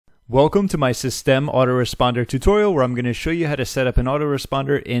Welcome to my System Autoresponder tutorial where I'm going to show you how to set up an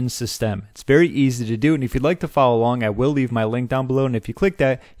autoresponder in System. It's very easy to do, and if you'd like to follow along, I will leave my link down below, and if you click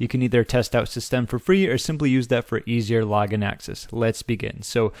that, you can either test out System for free or simply use that for easier login access. Let's begin.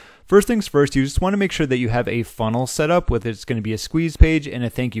 So first things first, you just want to make sure that you have a funnel set up, whether it's going to be a squeeze page and a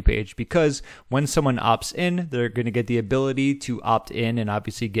thank you page, because when someone opts in, they're going to get the ability to opt in and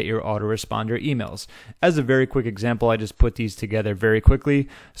obviously get your autoresponder emails. As a very quick example, I just put these together very quickly.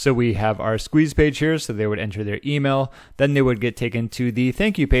 So we have our squeeze page here, so they would enter their email, then they would get taken to the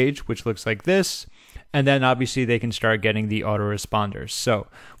thank you page, which looks like this, and then obviously they can start getting the autoresponders. So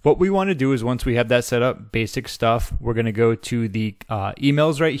what we want to do is once we have that set up, basic stuff, we're going to go to the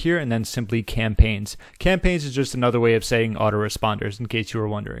emails right here and then simply campaigns. Campaigns is just another way of saying autoresponders in case you were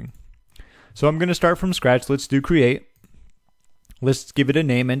wondering. So I'm going to start from scratch. Let's do create. Let's give it a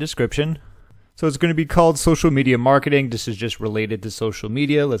name and description. So it's going to be called social media marketing. This is just related to social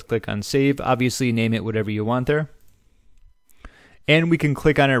media. Let's click on save. Obviously name it whatever you want there. And we can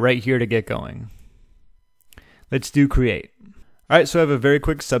click on it right here to get going. Let's do create. All right, so I have a very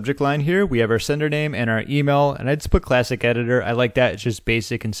quick subject line here. We have our sender name and our email, and I just put classic editor. I like that. It's just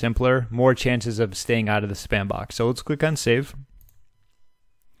basic and simpler. More chances of staying out of the spam box. So let's click on save.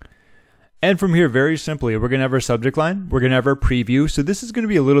 And from here, very simply, we're going to have our subject line. We're going to have our preview. So this is going to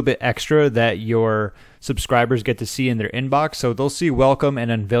be a little bit extra that your subscribers get to see in their inbox. So they'll see welcome and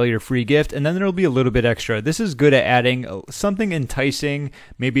unveil your free gift. And then there'll be a little bit extra. This is good at adding something enticing.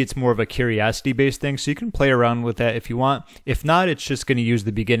 Maybe it's more of a curiosity-based thing. So you can play around with that if you want. If not, it's just going to use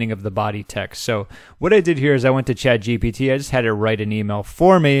the beginning of the body text. So what I did here is I went to ChatGPT. I just had it write an email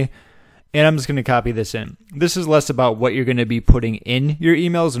for me. And I'm just going to copy this in. This is less about what you're going to be putting in your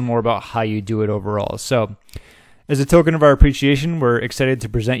emails and more about how you do it overall. So as a token of our appreciation, we're excited to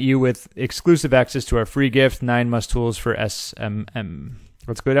present you with exclusive access to our free gift, 9 must tools for SMM.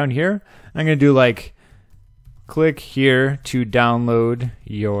 Let's go down here. I'm going to do like, click here to download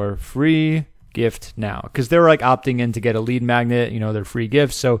your free gift now. Because they're like opting in to get a lead magnet, their free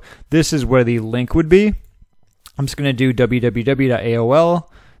gift. So this is where the link would be. I'm just going to do www.aol.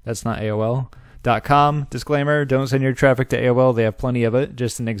 That's not AOL.com. Disclaimer, don't send your traffic to AOL. They have plenty of it.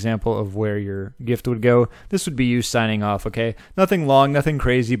 Just an example of where your gift would go. This would be you signing off, okay? Nothing long, nothing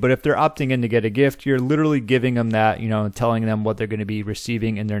crazy, but if they're opting in to get a gift, you're literally giving them that, telling them what they're going to be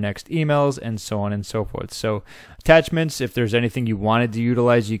receiving in their next emails and so on and so forth. So attachments, if there's anything you wanted to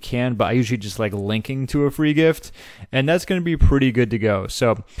utilize, you can, but I usually just like linking to a free gift, and that's going to be pretty good to go.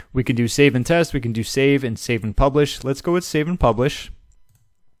 So we can do save and test. We can do save and publish. Let's go with save and publish.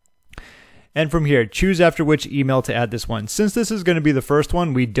 And from here, choose after which email to add this one. Since this is going to be the first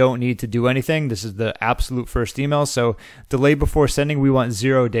one, we don't need to do anything. This is the absolute first email. So delay before sending, we want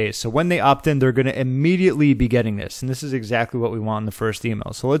 0 days. So when they opt in, they're going to immediately be getting this. And this is exactly what we want in the first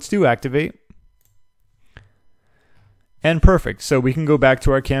email. So let's do activate. And perfect. So we can go back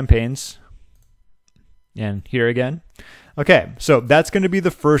to our campaigns. And here again. Okay, so that's going to be the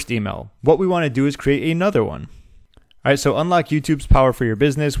first email. What we want to do is create another one. All right, so unlock YouTube's power for your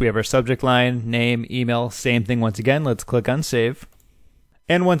business. We have our subject line, name, email, same thing once again. Let's click on save.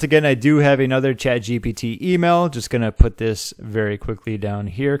 And once again, I do have another ChatGPT email. Just going to put this very quickly down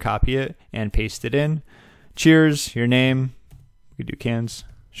here, copy it, and paste it in. Cheers, your name. We do cans,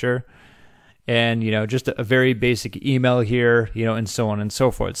 sure. And, just a very basic email here, and so on and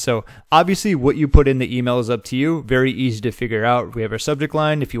so forth. So obviously what you put in the email is up to you. Very easy to figure out. We have our subject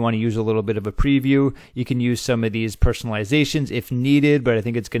line. If you want to use a little bit of a preview, you can use some of these personalizations if needed, but I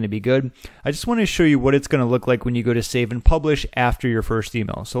think it's going to be good. I just want to show you what it's going to look like when you go to save and publish after your first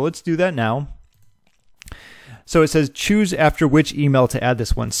email. So let's do that now. So it says choose after which email to add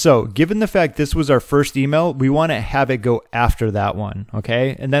this one. So given the fact this was our first email, we want to have it go after that one,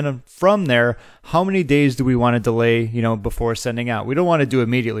 okay? And then from there, how many days do we want to delay, before sending out? We don't want to do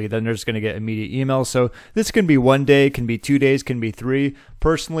immediately, then they're just going to get immediate emails. So this can be 1 day, can be 2 days, can be 3.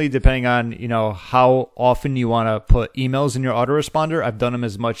 Personally, depending on, how often you want to put emails in your autoresponder, I've done them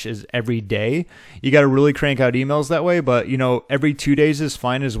as much as every day. You got to really crank out emails that way, but, every 2 days is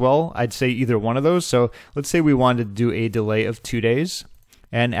fine as well. I'd say either one of those. So let's say we wanted to do a delay of 2 days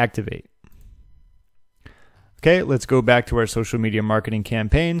and activate. Okay, let's go back to our social media marketing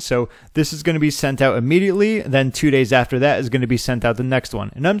campaign. So this is going to be sent out immediately. Then 2 days after that is going to be sent out the next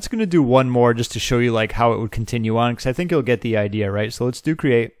one. And I'm just going to do one more just to show you like how it would continue on, because I think you'll get the idea, right? So let's do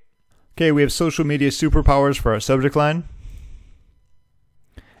create. Okay, we have social media superpowers for our subject line.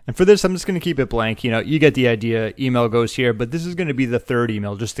 And for this, I'm just going to keep it blank. You get the idea. Email goes here, but this is going to be the third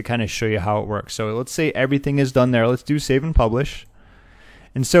email just to kind of show you how it works. So let's say everything is done there. Let's do save and publish.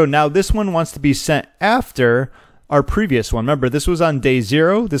 And so now this one wants to be sent after our previous one. Remember, this was on day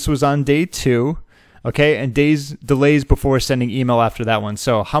 0, this was on day 2, okay, and delays before sending email after that one.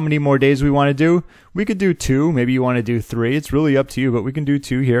 So how many more days we want to do? We could do 2, maybe you want to do 3. It's really up to you, but we can do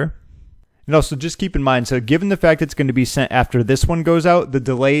 2 here. And also just keep in mind, so given the fact it's going to be sent after this one goes out, the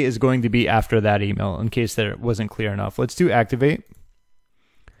delay is going to be after that email, in case that it wasn't clear enough. Let's do activate,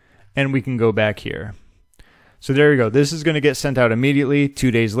 and we can go back here. So there you go. This is going to get sent out immediately,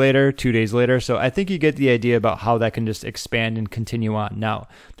 2 days later, 2 days later. So I think you get the idea about how that can just expand and continue on. Now,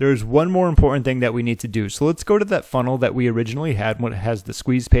 there's one more important thing that we need to do. So let's go to that funnel that we originally had when it has the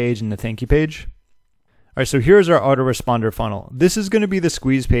squeeze page and the thank you page. All right, so here's our autoresponder funnel. This is going to be the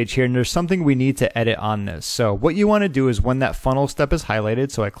squeeze page here, and there's something we need to edit on this. So what you want to do is when that funnel step is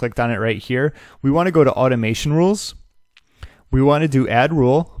highlighted, so I clicked on it right here, we want to go to automation rules. We want to do add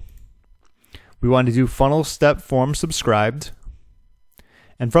rule. We want to do funnel step form subscribed.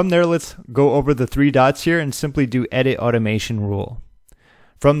 And from there, let's go over the 3 dots here and simply do edit automation rule.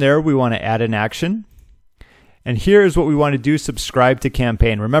 From there, we want to add an action. And here is what we want to do, subscribe to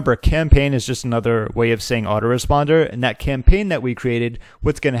campaign. Remember, campaign is just another way of saying autoresponder. And that campaign that we created,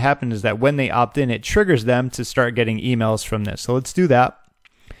 what's going to happen is that when they opt in, it triggers them to start getting emails from this. So let's do that.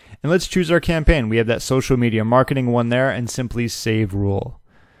 And let's choose our campaign. We have that social media marketing one there, and simply save rule.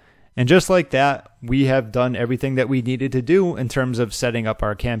 And just like that, we have done everything that we needed to do in terms of setting up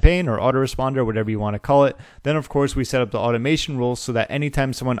our campaign or autoresponder, whatever you want to call it. Then, of course, we set up the automation rules so that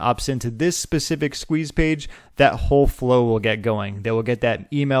anytime someone opts into this specific squeeze page, that whole flow will get going. They will get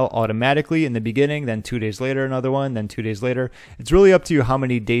that email automatically in the beginning, then 2 days later, another one, then 2 days later. It's really up to you how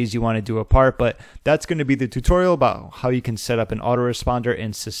many days you want to do apart, but that's going to be the tutorial about how you can set up an autoresponder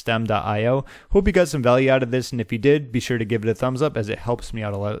in system.io. Hope you got some value out of this, and if you did, be sure to give it a thumbs up as it helps me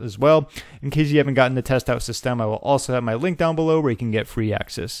out a lot as well. In case you haven't gotten to test out System, I will also have my link down below where you can get free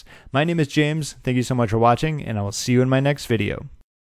access. My name is James. Thank you so much for watching, and I will see you in my next video.